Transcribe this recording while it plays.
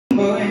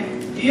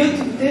iyo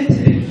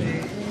tugutekereje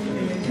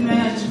imitima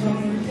yacu iva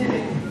mu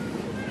bitereko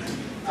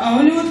aho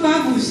niho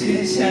twagushije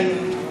ishyano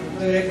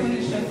dore ko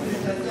n'ishaka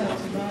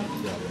ritazatuma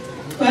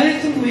twari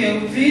tuvuye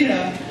Uvira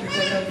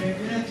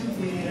tukavira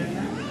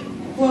tubwirirana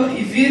ko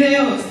ivire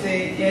yose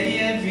yari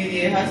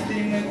yaviriye hasi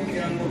rimwe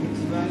kugira ngo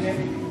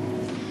tubaneho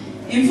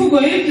imvugo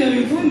y'ibyo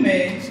bivume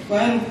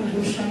twari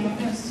ukugusha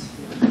amaraso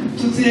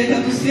tutireka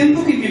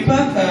dusimbuke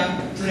imipaka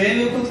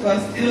turebe ko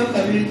twasiba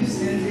kabiri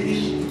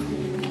dusinziriye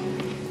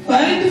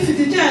twari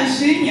dufite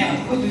icyashinya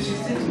ko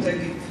dushitse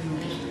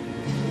tutagipfura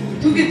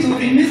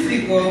tugitura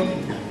imizigo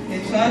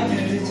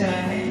ntitwatinze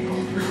cyane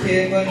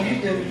duterwa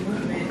n'ibyo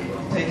bivume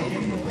bitagira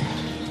impuhwe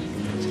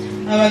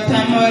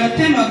abatama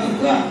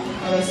baratemagurwa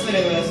abasore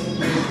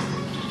barasukuza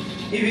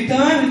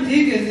ibitaba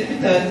bitigeze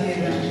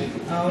bitatira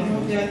aho niho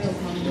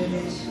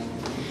byatokombereye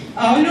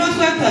aho niho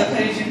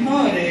twatakarije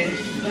intore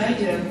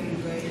bagiraga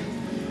umugayo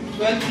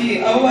bati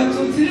abo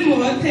batutsi ni mu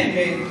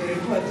bateme dore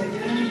ko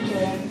batagira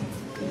n'itongo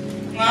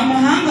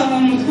mwamahanga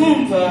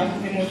mutwumva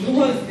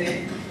nimuduhoze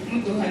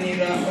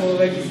muduhanira abo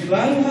bagizi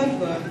ba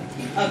ruharwa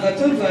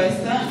agato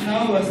rwasa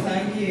nabo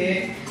basangiye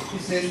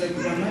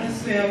gusesagura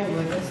amaraso yabo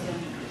badasa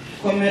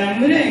komera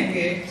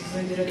murenge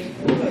tuzongera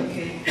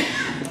tukubake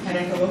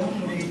harakabaho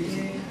umurenge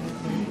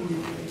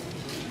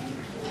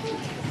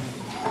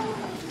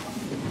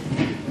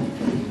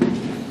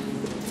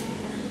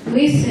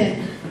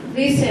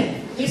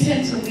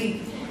Listen to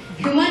me.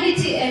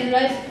 Humanity and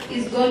life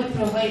is God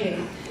provided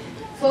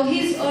for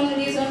His own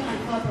reason and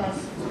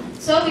purpose.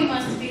 So we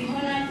must be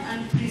honored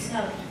and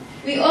preserved.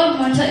 We all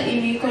matter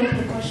in equal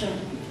proportion.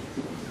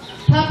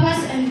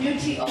 Purpose and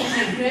duty of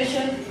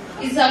migration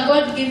is a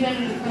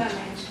God-given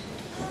requirement,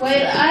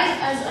 while I,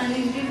 as an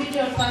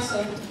individual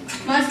person,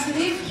 must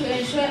live to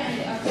ensure and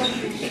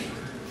accomplish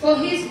for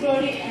His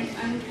glory and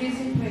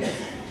increasing praise.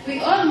 We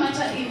all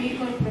matter in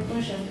equal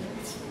proportion.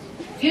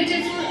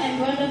 Beautiful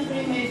and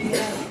wonderfully made we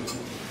are.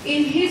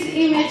 In His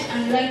image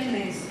and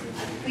likeness,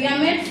 we are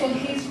made for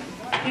His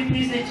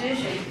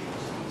representation.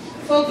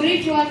 For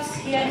great works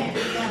here and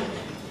beyond.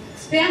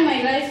 Spare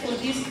my life for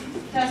this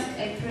task,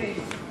 I pray.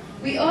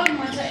 We all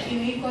matter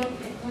in equal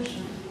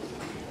proportion.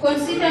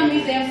 Consider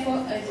me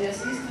therefore as your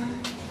sister.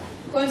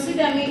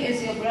 Consider me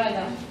as your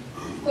brother.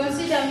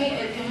 Consider me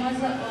as your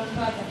mother or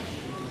father.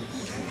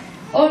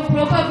 Or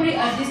probably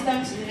a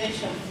distant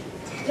relation.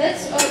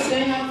 Let's all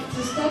join up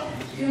to stop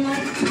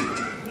human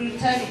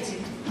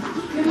brutality,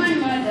 human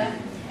murder,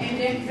 and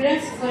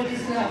embrace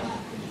God's love.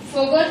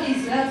 For God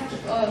is love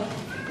to all.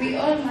 We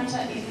all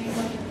matter in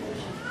equal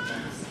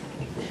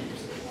proportion.